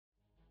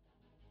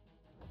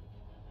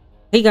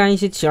Hey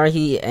guys, it's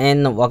Yarhi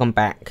and welcome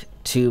back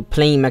to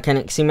Plane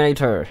Mechanic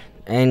Simulator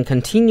and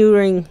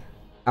continuing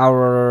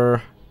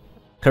our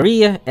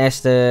career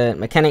as the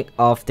mechanic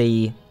of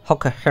the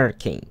Hawker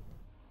Hurricane.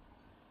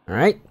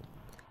 Alright.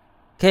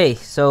 Okay,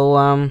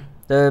 so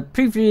the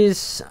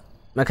previous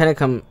mechanic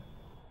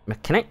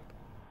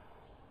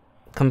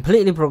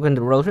completely broken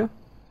the rotor.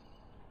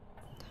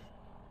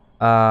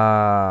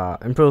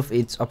 Improve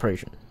its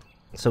operation.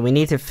 So we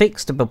need to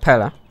fix the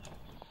propeller.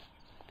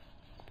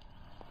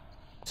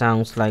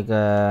 Sounds like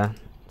a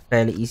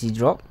fairly easy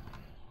job.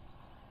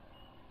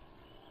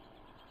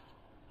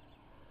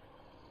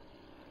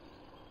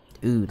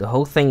 Ooh, the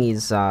whole thing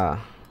is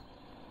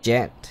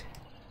jet.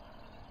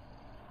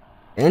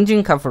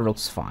 Engine cover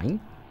looks fine.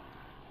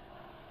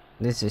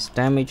 This is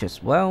damaged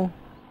as well.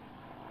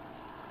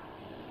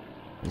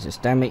 This is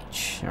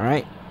damaged.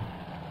 Alright.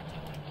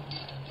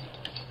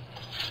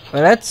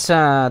 Well, let's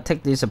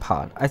take this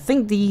apart. I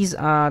think these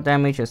are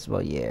damaged as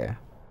well, yeah.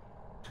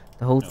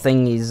 The whole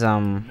thing is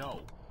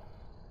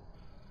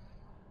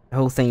the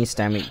whole thing is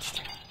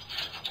damaged.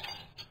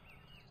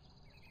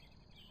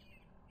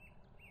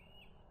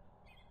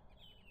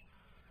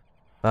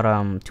 But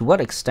to what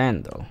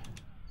extent though?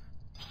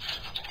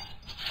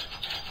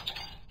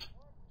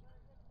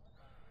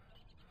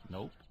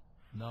 Nope.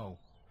 No.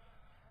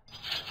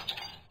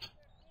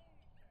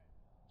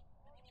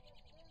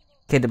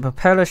 Okay, the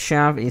propeller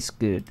shaft is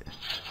good.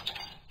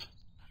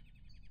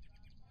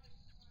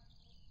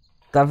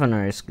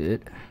 Governor is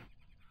good.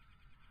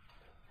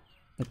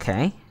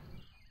 Okay.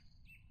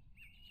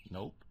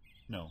 Nope.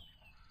 No.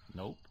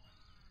 Nope.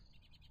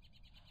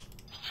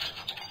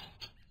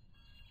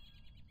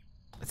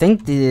 I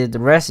think the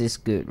rest is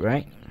good,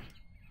 right?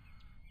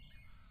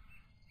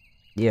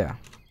 Yeah.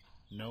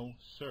 No,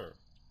 sir.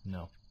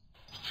 No.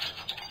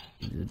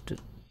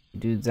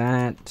 Do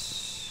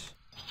that.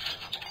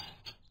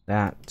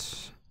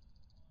 That.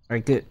 Very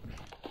good.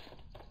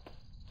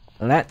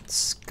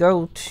 Let's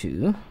go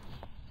to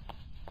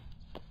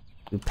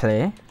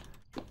repair.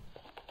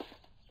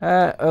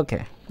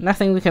 Okay.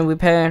 Nothing we can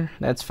repair.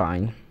 That's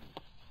fine.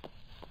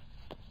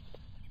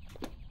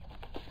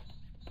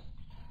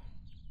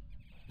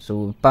 So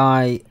we'll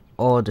buy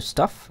all the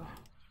stuff.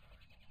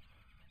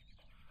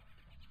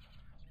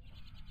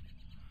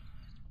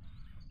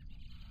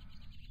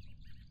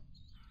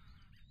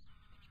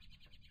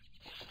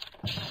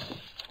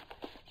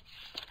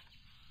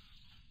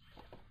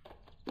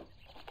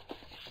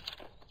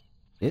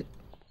 It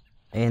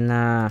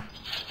and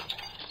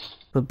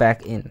put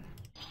back in.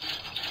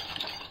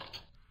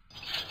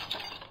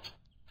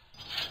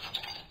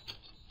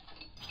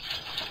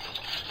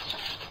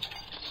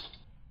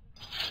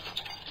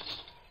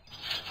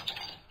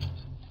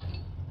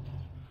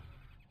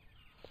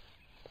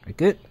 Very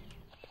good.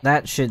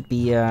 That should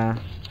be yeah,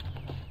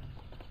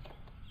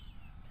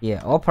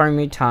 all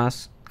primary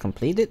tasks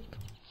completed.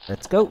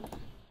 Let's go.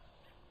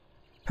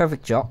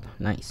 Perfect job.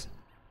 Nice.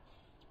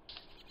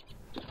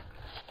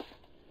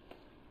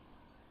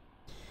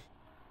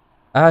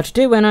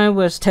 Today when I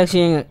was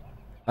taxiing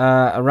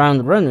around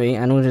the runway,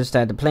 I noticed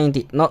that the plane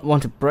did not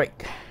want to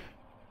brake.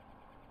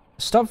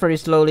 Stop very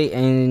slowly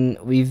and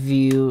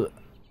review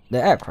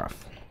the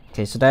aircraft.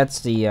 Okay, so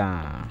that's the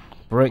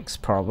brakes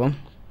problem.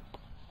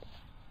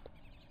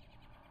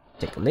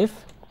 Take a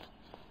lift.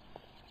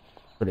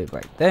 Put it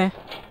right there.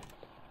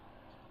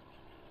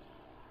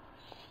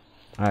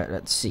 Alright,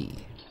 let's see.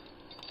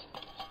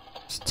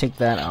 Let's take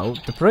that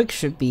out. The brake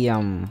should be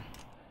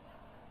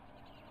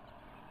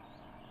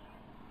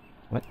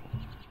what?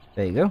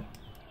 There you go.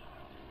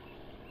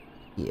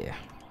 Yeah.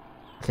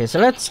 Okay, so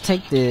let's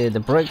take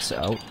the brakes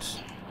out.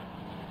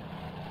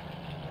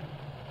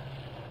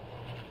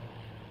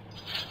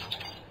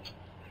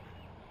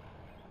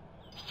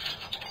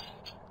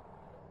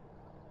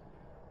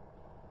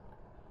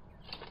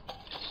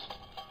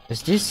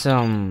 Is this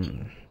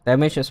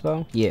damaged as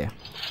well? Yeah.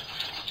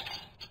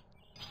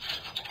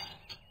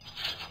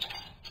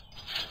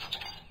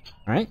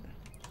 Alright.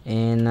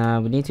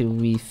 And we need to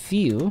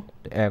refuel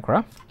the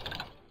aircraft.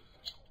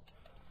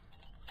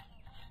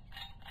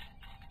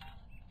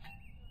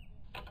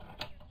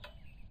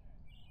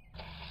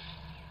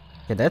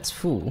 Okay, that's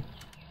full.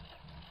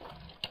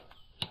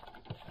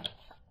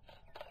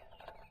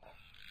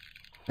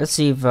 Let's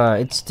see if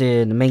it's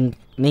the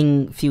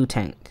main fuel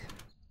tank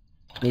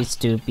needs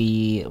to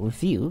be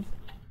refueled.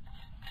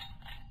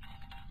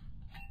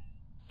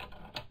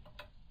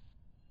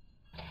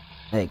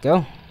 There you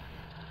go.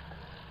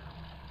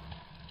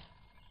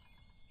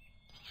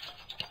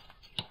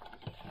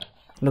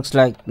 Looks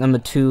like number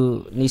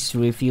 2 needs to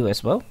refuel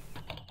as well.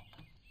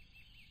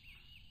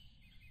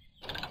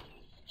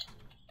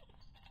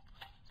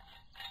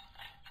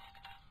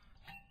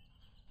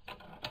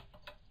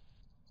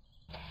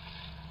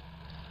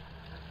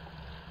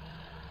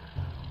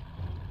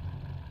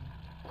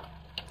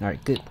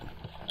 Alright, good.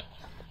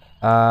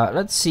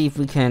 Let's see if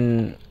we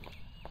can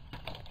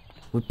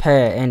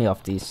repair any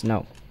of these.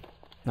 No.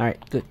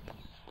 Alright, good.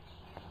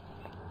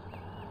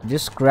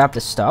 Just grab the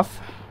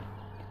stuff.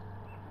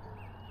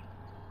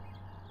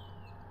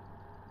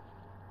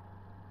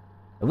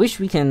 I wish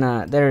we can,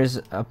 there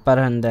is a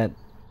button that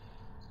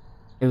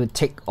it would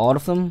take all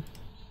of them.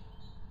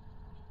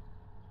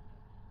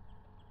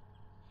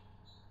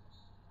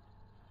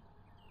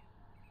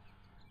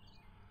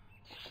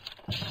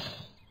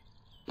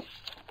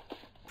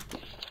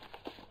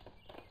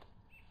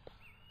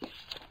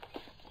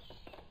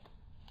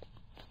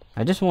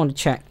 I just want to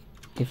check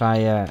if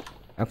I,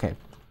 okay,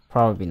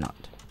 probably not.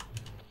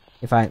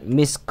 If I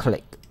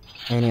misclick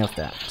any of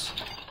that.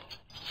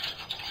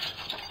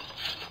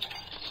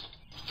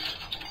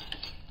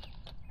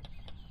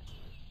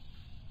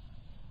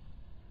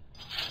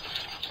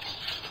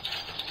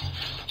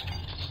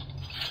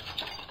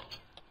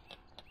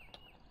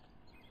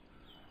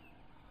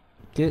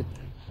 Good.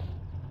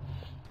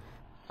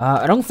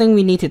 I don't think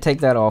we need to take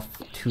that off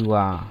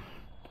to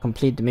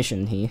complete the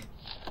mission here.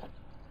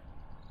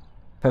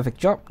 Perfect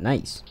job,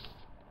 nice.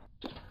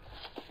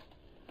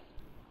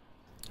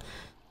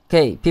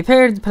 Okay,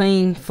 prepare the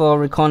plane for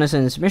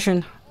reconnaissance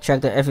mission.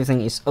 Check that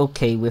everything is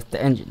okay with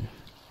the engine.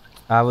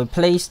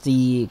 Replace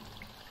the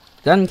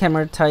gun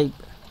camera type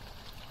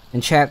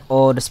and check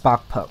all the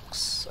spark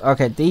plugs.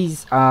 Okay,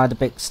 these are the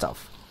big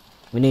stuff.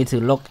 We need to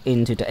look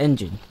into the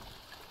engine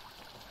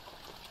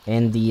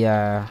and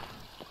the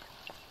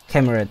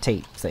camera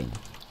tape thing.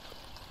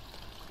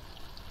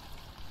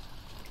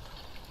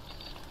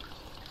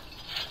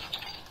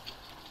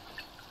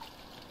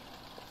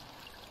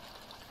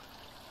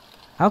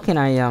 How can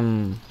I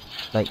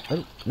like,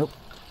 oh nope.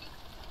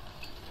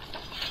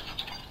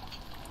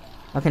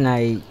 How can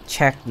I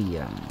check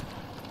the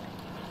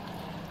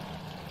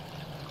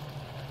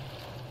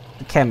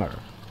camera?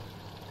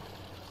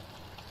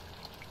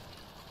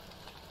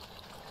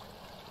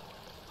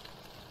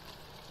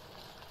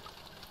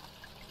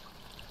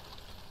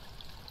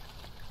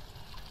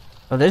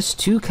 Oh, there's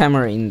two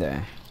cameras in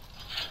there.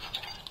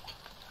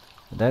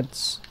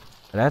 That's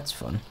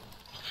fun.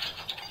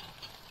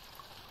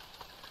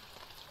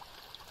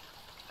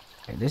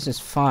 Okay, this is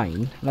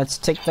fine. Let's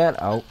take that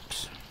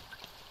out.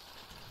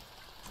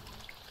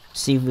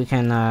 See if we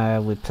can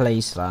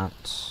replace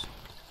that.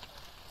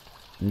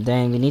 And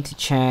then we need to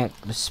check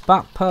the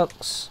spark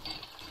plugs.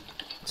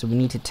 So we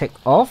need to take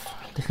off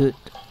the hood.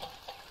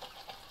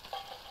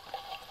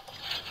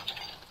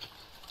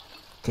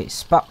 Okay,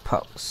 spark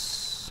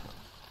plugs.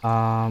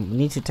 We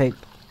need to take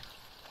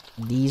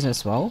these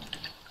as well.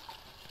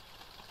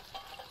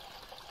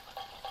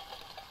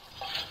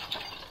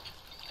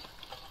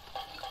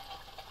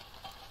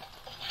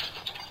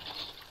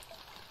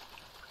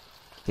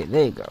 Okay,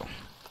 there you go.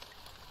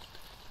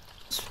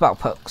 Spark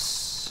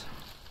plugs.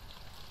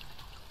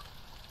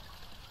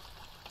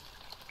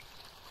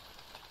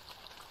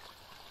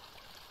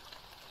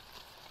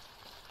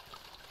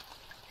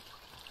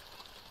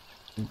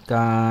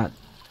 Got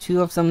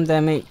 2 of them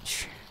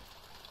damage.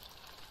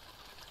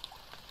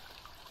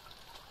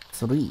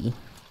 3.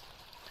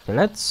 Okay,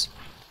 let's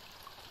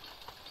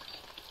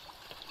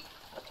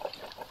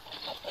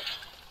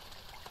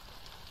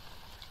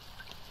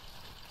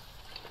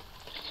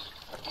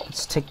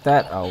take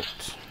that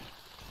out.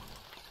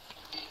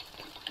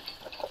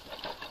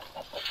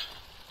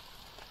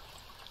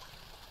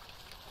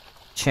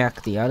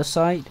 Check the other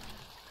side.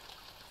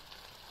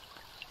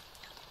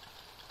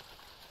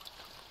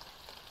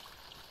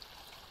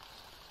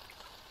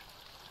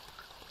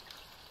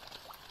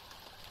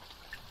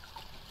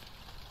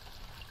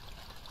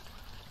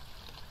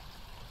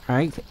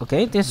 Right,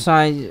 okay, this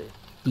side,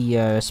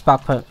 the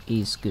spark plug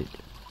is good.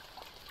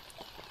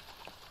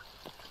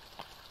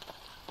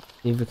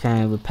 If we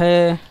can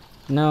repair,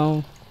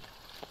 no.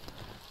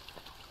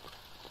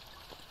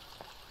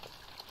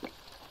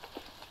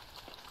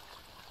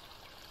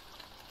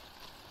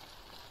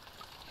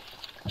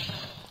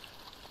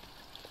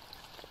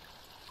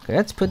 Okay,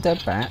 let's put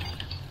that back.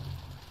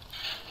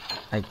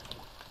 Like,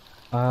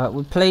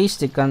 replace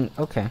the gun.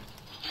 Okay.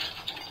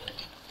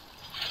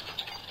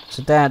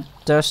 So that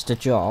does the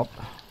job.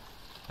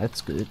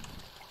 That's good.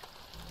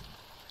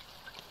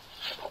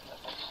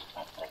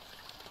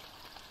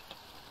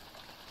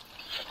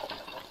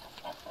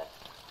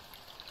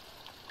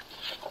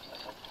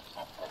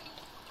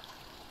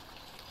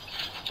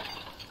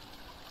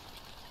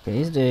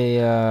 Okay,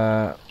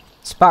 the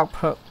spark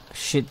plug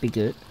should be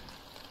good.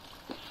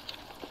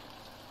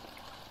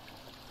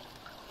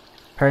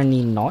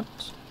 Apparently not.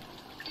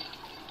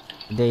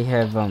 They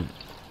have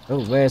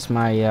oh, where's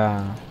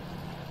my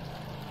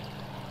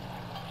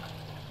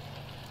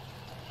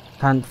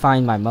can't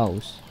find my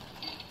mouse.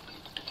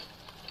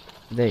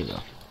 There you go.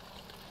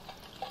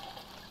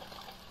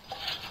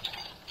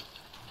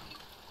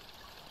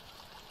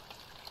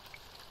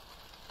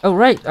 Oh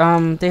right,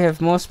 they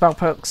have more spark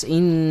plugs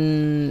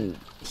in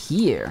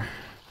here.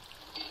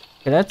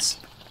 Okay, let's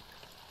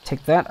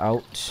take that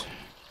out.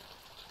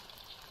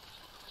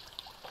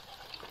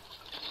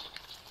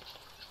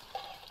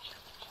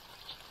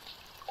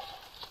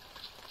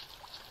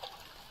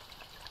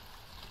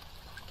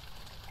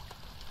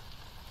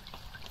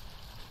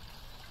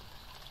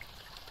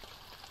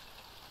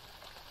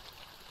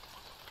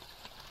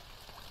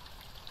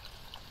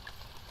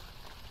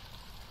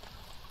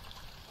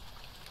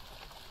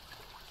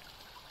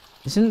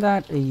 Isn't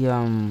that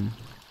a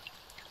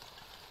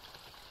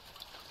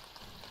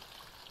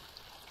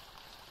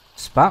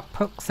spark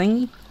plug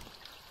thingy?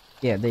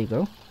 Yeah, there you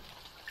go.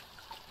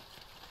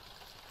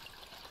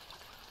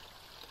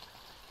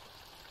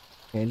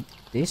 Okay,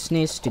 this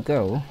needs to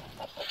go.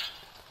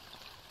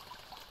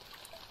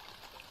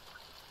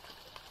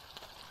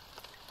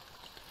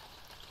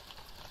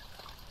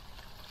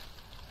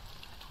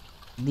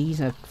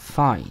 These are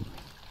fine.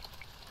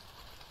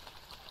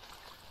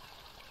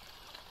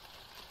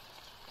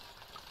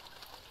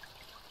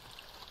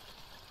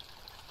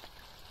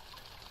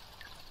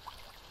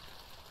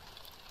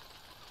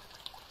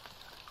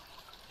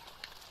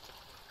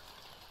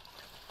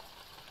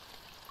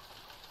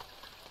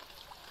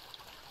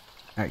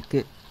 Alright,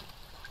 good.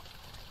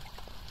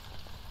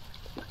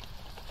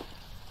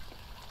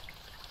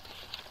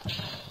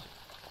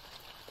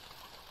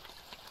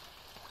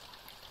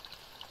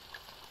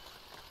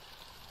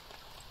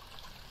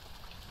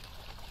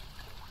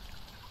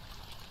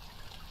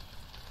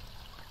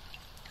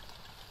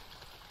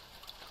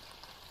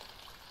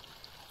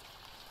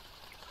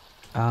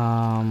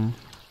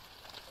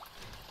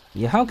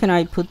 Yeah, how can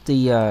I put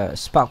the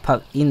spark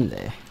plug in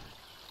there?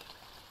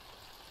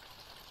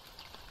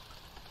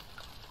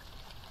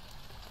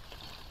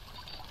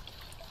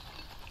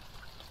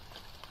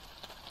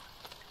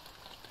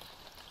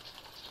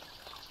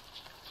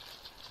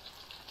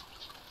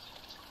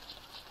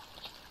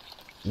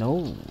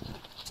 No,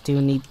 still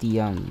need the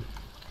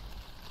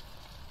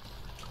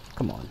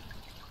come on.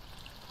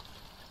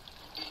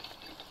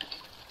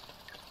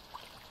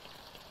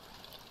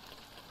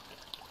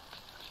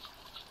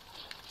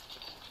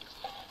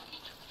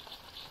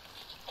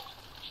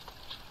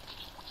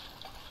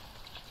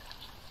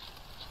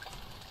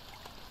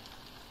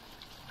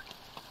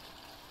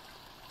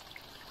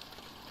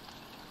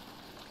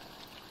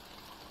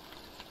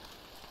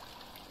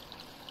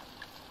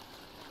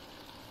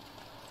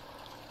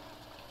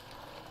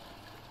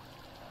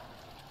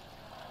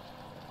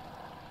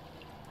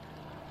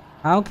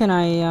 How can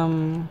I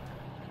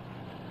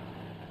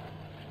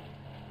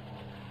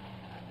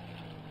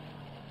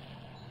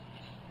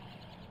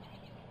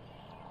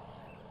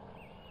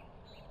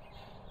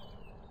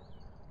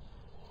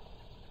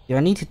do I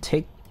need to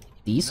take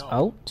these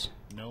out?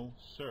 No,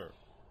 sir.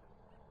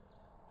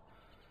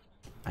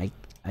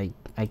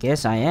 I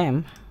guess I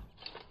am.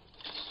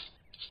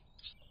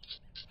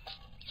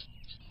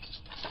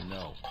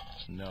 No,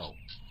 no.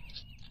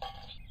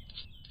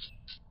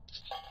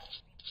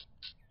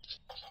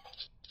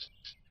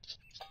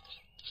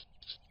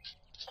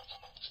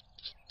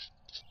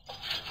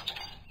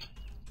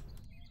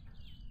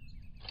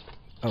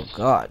 Oh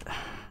god.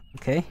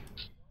 Okay.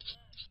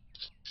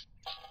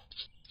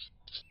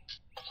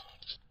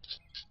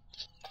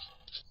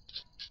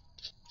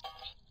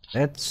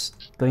 That's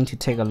going to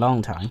take a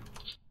long time.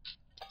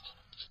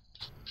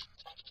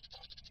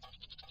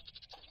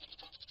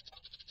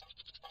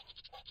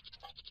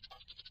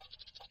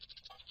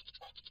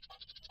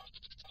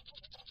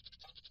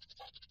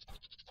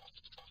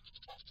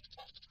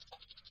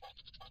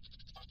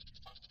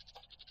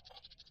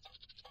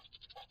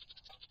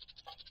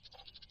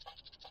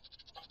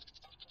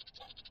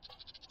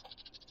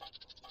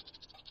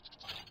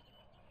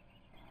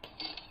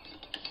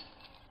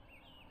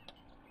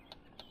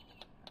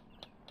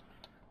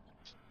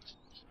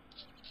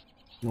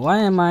 Why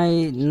am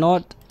I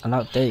not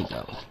allowed? There you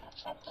go.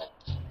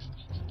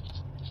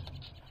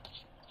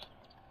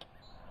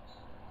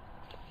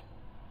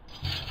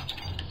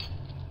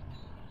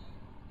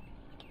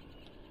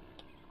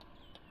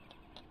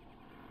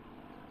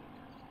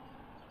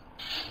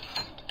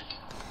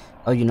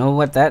 Oh, you know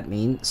what that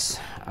means?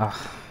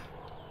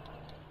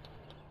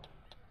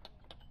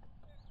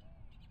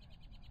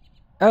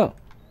 Oh,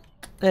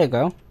 there you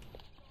go.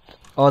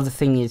 Oh, the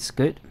thing is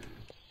good.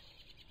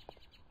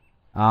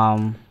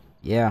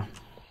 Yeah.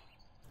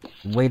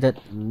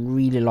 Waited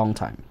really long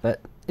time,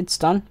 but it's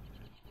done.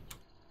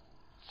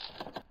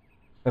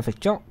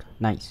 Perfect job.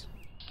 Nice.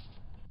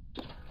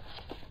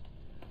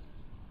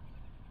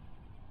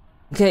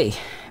 Okay,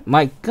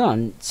 my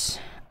guns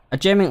are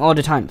jamming all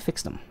the time.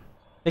 Fix them.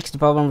 Fix the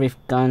problem with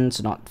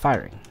guns not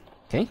firing.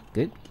 Okay,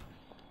 good.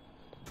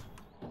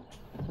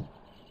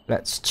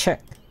 Let's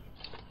check.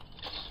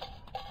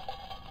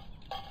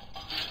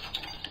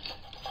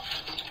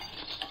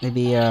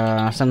 Maybe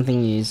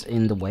something is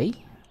in the way.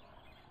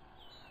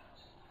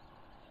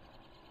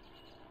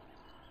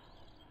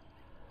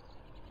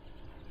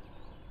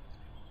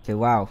 Okay,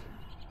 wow.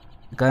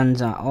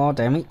 Guns are all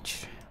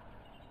damaged.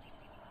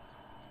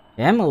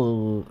 The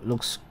ammo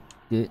looks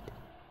good.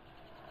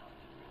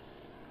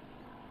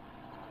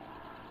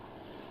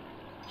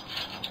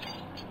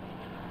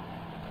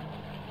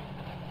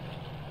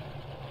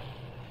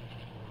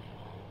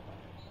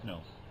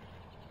 No.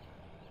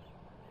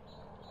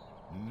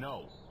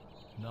 No.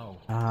 No.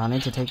 I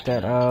need to take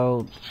that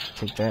out.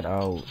 Take that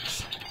out.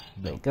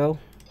 There you go.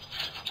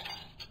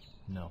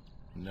 No.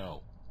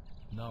 No.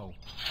 No.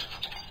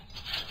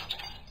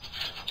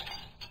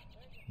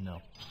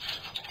 No.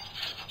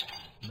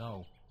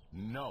 No.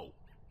 No.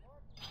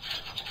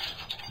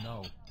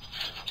 No.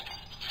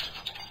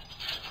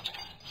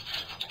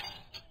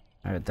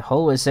 Alright, the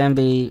whole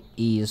assembly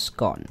is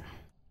gone.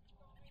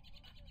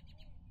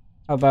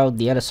 How about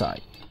the other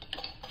side?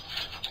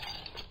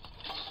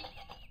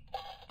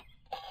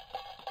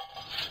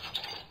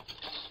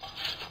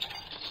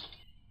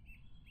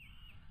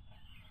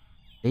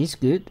 Is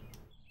good?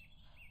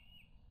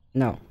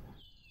 No.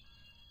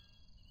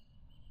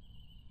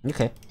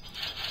 Okay.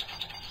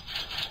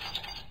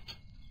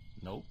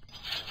 Nope.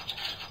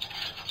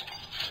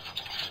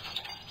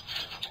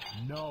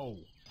 No.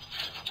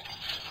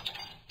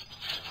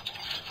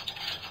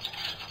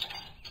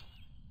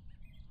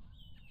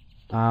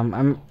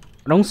 I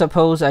don't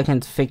suppose I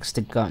can fix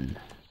the gun.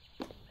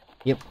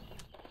 Yep.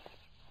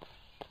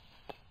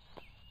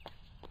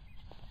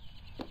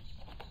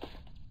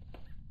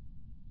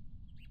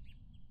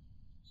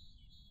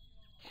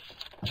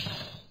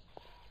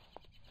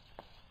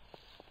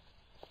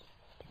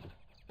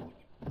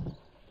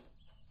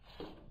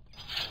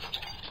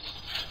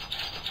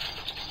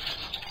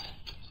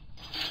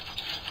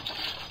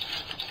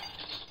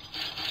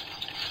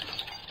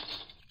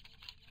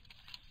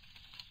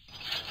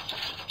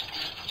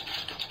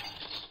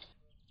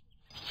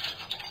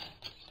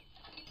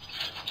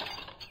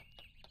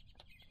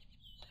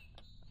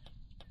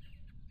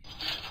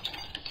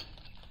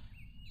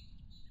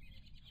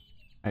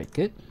 Alright,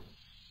 good.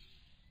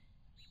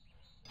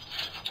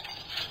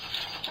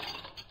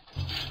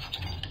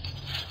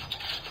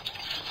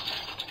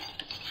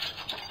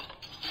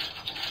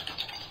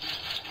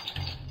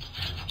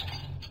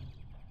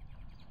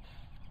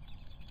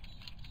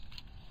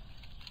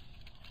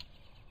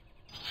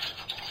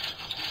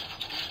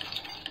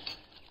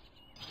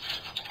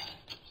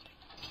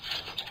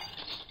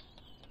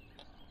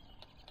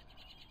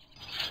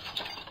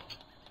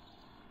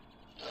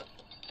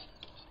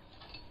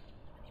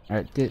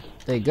 Alright, good.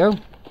 There you go.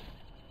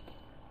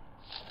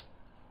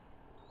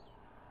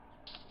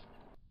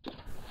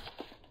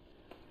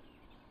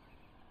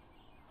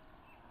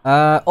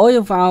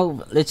 Oil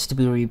valve needs to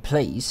be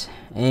replaced,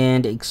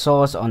 and the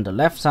exhaust on the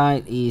left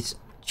side is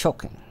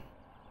choking.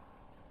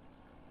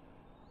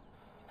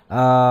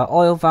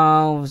 Oil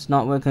valves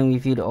not working.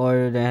 Refill the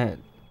oil. That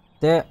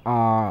there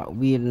are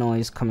weird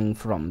noise coming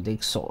from the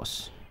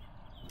exhaust.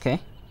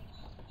 Okay.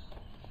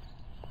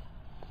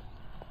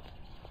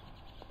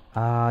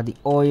 The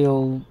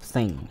oil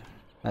thing.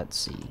 Let's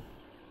see.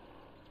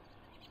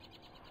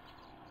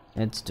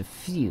 That's the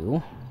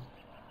fuel.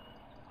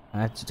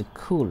 That's the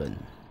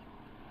coolant.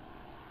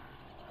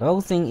 The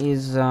whole thing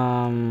is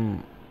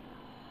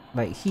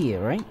like here,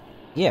 right?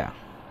 Yeah.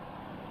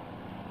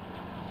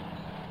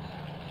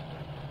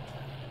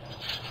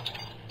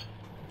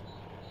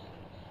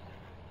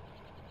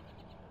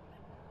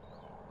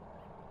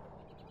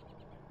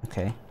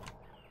 Okay.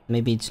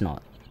 Maybe it's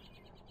not.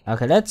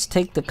 Okay, let's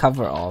take the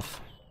cover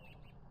off.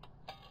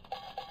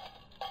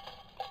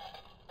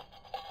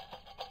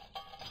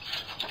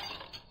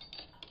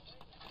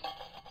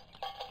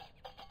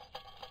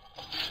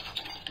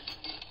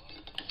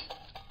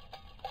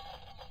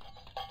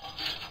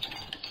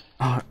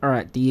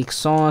 Alright, the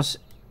exhaust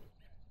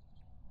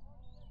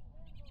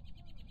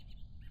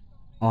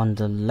on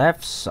the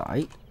left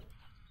side.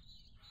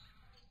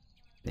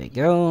 There you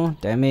go.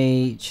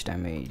 Damage,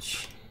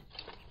 damage.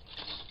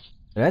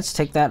 Let's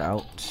take that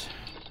out.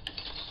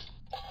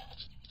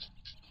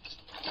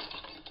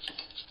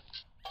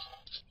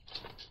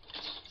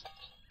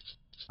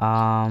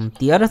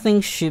 The other thing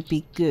should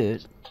be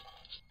good.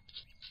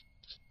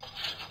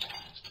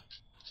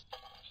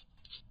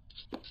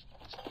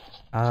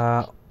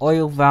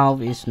 Oil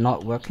valve is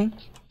not working.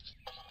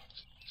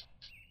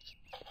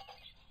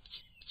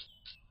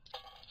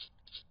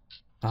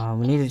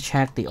 We need to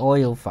check the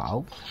oil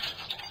valve.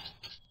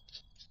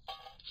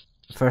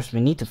 First, we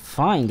need to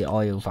find the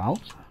oil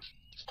valve.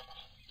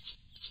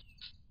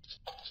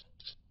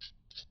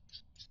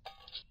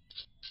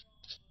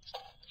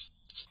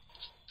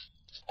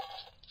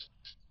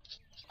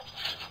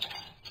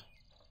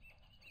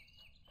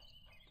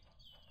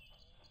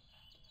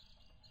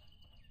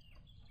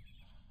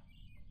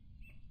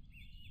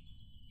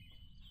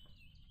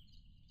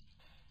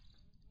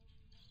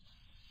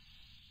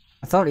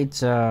 I thought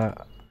it's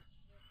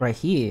right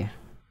here.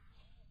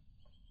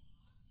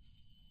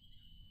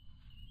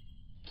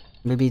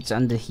 Maybe it's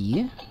under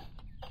here.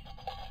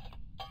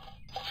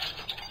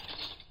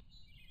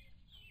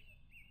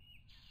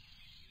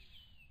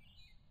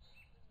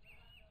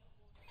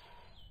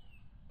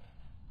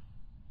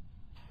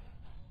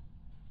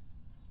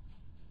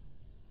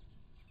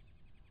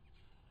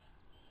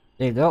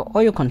 There you go,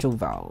 oil control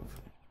valve.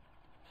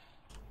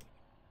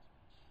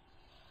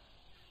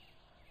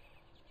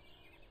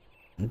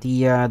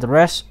 The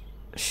rest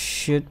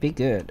should be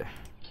good.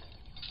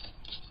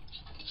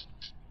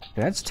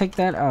 Let's take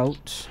that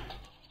out.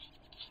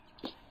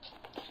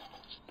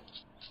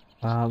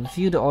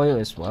 View the oil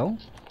as well.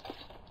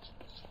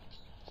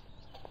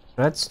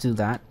 Let's do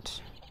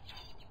that.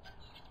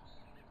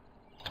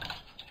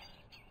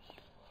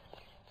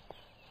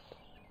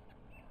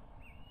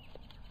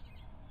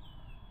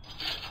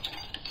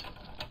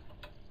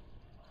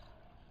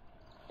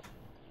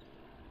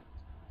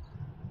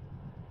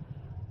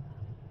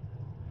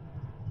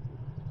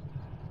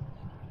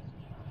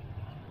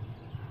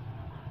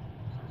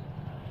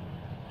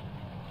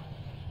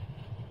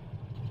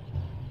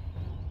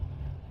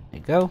 There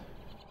you go.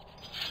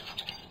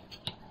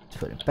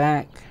 Put it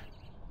back.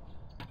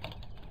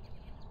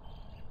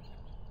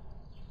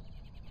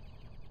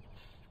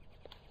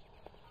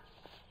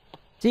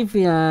 See if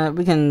we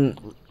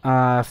can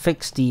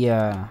fix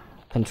the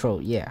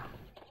control. Yeah.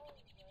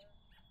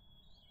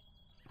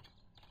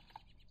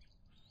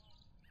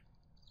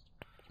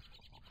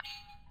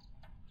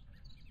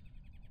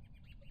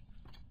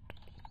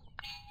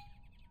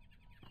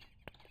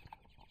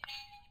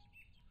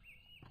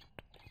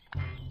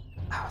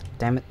 Oh,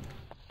 damn it.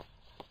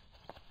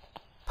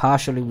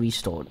 Partially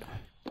restored.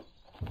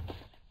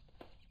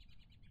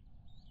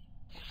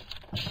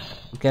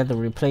 Get the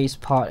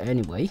replaced part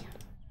anyway.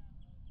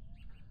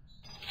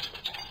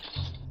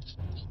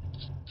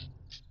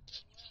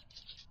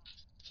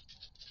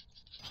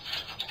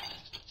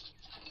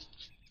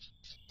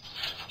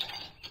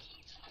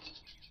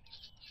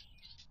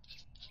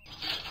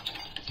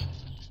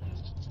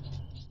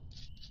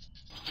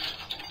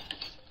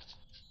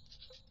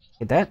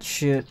 Okay, that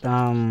should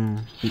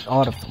be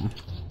all of them.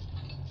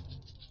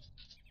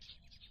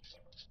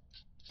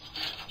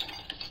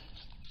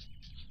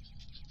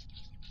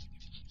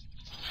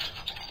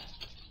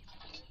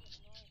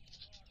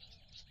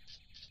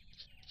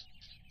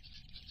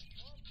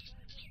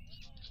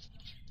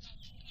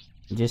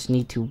 You just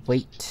need to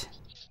wait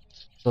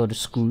for the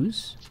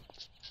screws.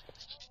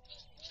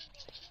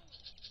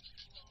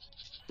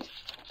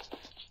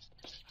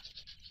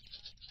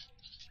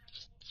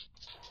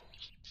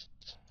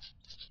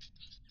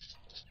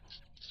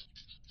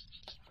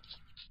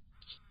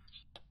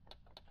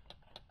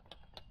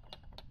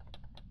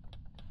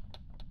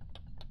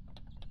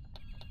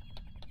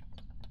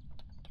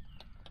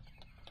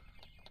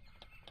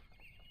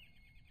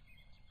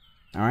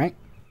 All right.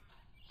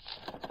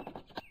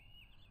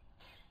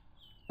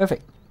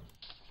 Perfect.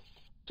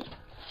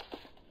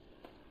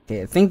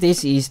 Okay, I think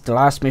this is the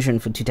last mission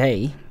for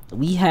today.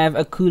 We have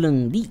a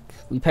coolant leak.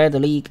 Repair the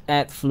leak,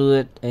 add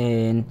fluid,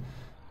 and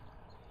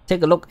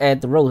take a look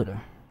at the rotor.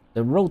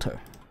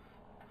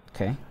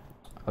 Okay.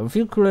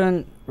 Refill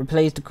coolant,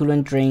 replace the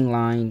coolant drain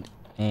line,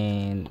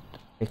 and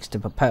fix the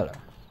propeller.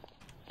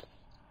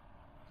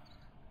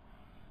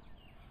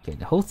 Okay,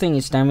 the whole thing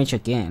is damaged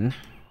again.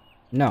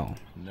 No.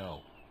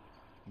 No.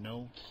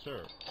 No,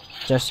 sir.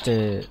 Just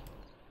the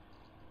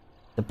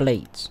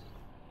blades.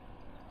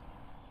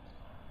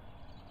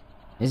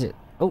 Is it?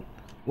 Oh,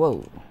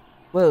 whoa.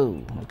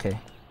 Whoa, okay.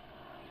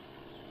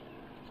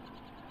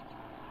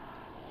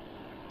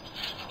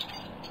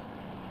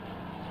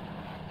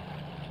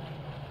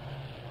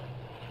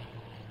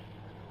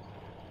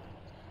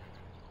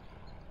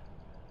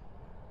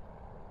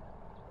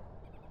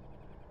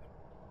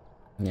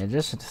 Yeah,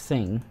 this is the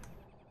thing.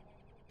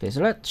 Okay,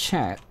 so let's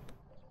check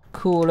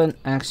coolant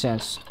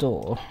access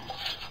door.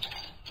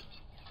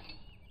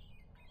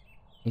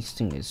 This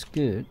thing is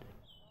good.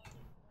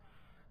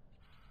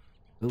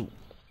 Ooh.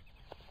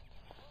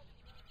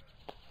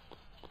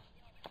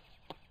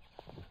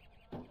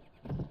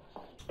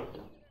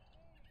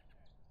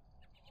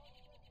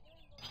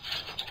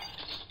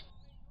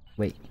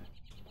 Wait.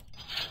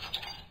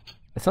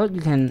 I thought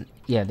you can.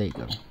 Yeah, there you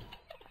go.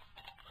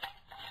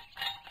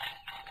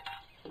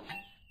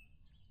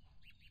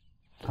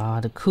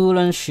 The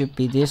coolant should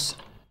be this.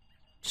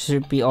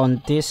 Should be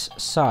on this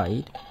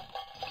side.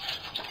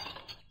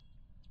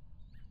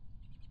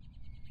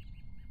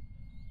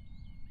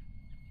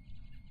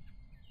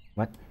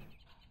 What?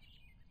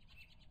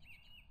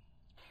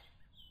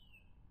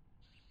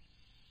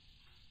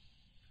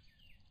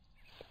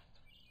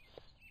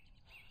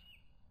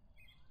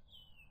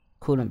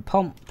 Coolant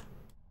pump.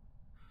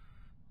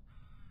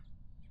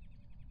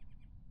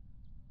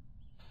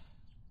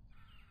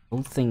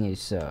 Whole thing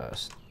is the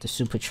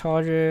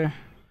supercharger.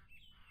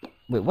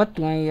 Wait, what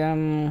do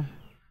I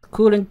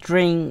coolant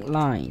drain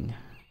line?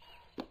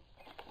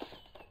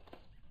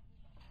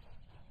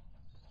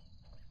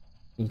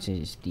 This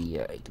is the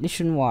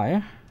ignition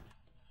wire.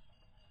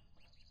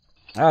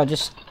 I'll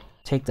just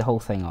take the whole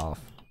thing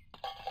off.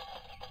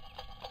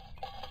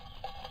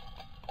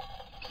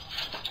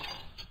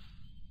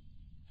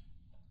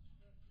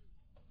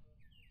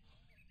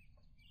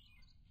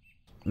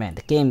 Man,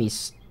 the game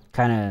is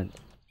kind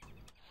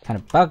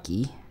of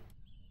buggy.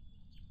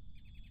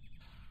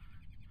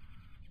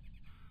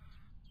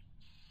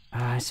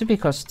 Is it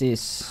because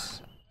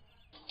this?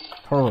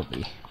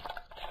 Probably.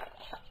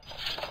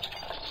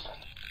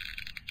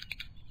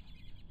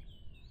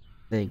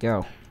 There you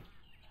go.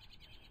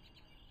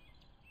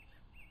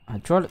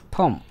 Hydraulic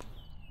pump.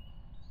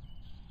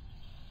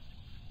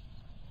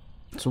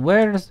 So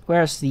where's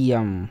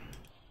the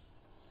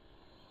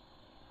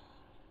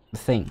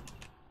thing?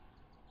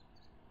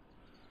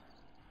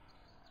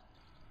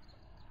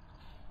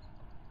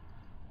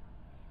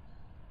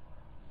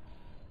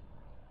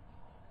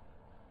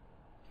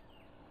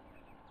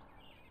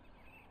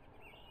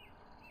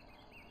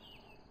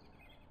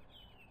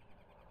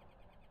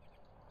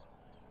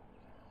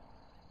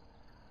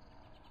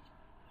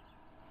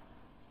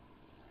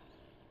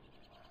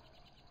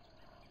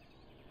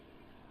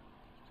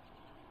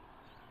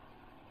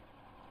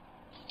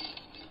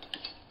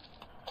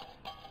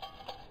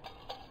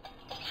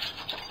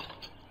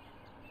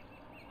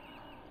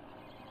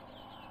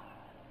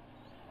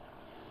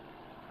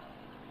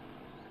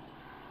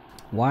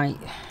 Why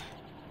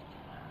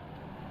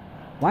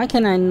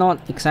can I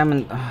not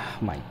examine? Oh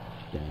my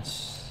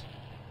goodness.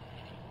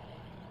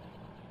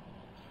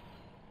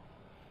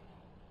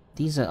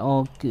 These are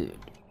all good.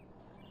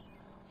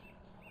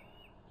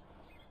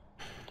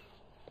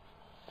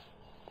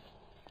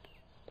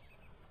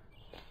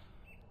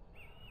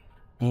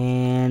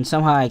 And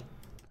somehow I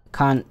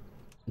can't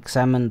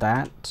examine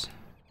that.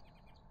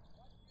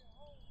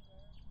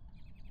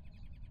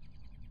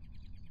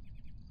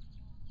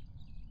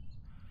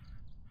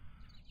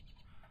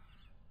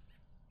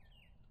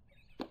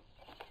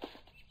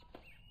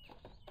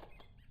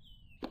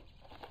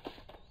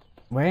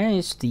 Where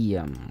is the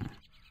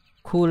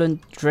coolant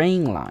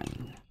drain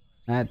line?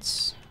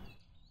 That's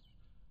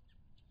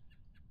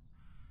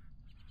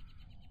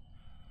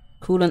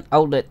coolant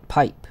outlet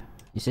pipe.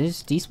 Is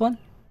this one?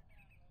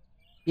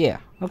 Yeah,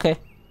 okay.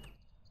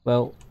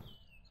 Well,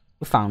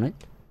 we found it.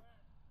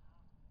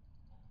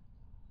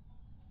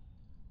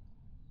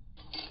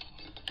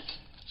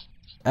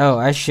 Oh,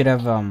 I should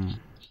have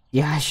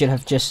yeah, I should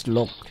have just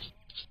looked.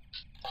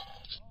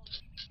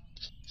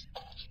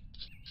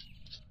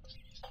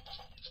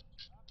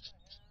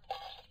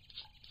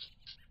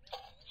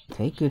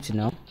 Okay, good to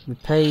know.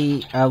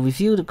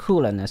 Review the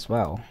coolant as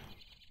well.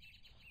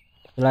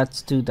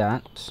 Let's do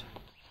that.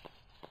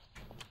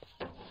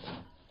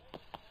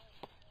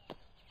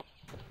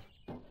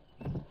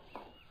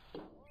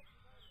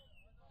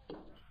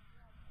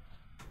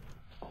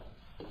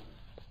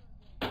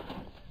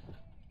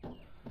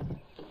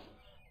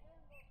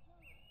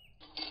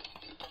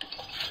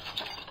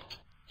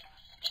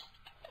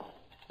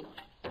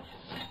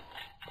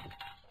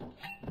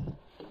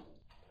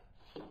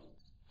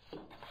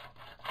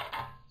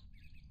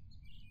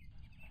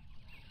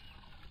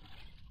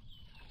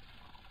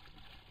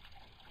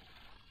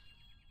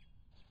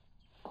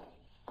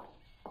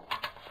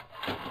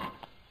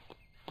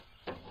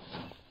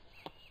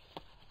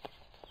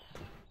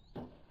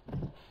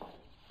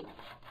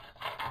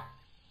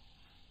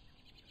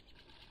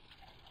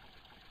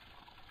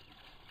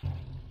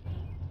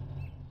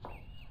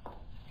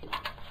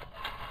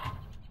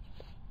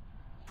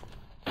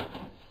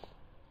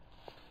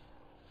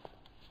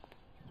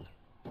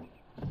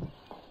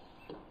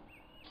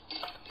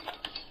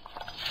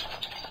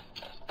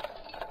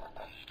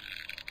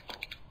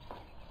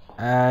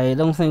 I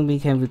don't think we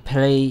can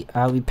repair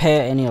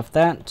any of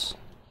that.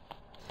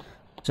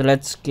 So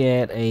let's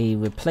get a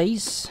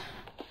replace.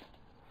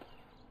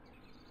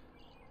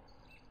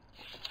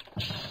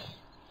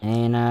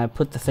 And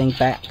put the thing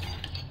back.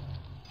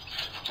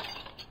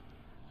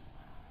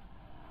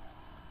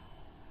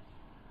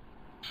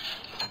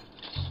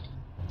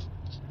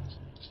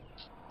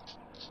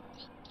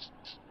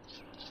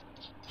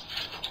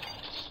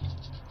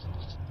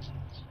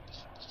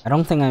 I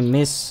don't think I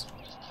miss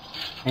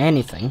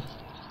anything.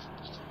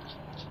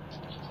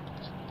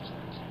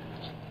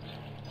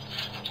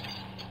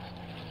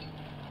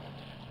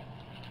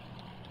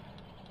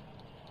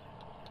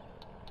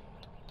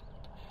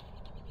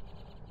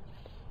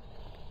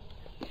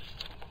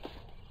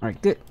 Alright,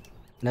 good.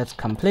 Let's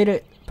complete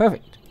it.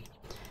 Perfect.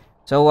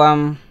 So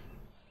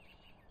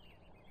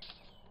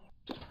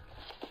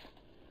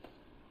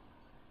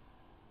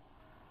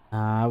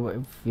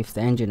with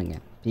the engine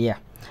again. Yeah.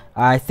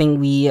 I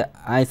think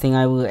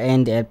I will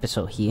end the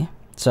episode here.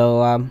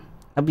 So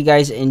hope you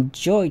guys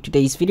enjoyed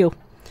today's video,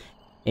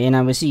 and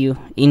I will see you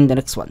in the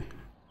next one.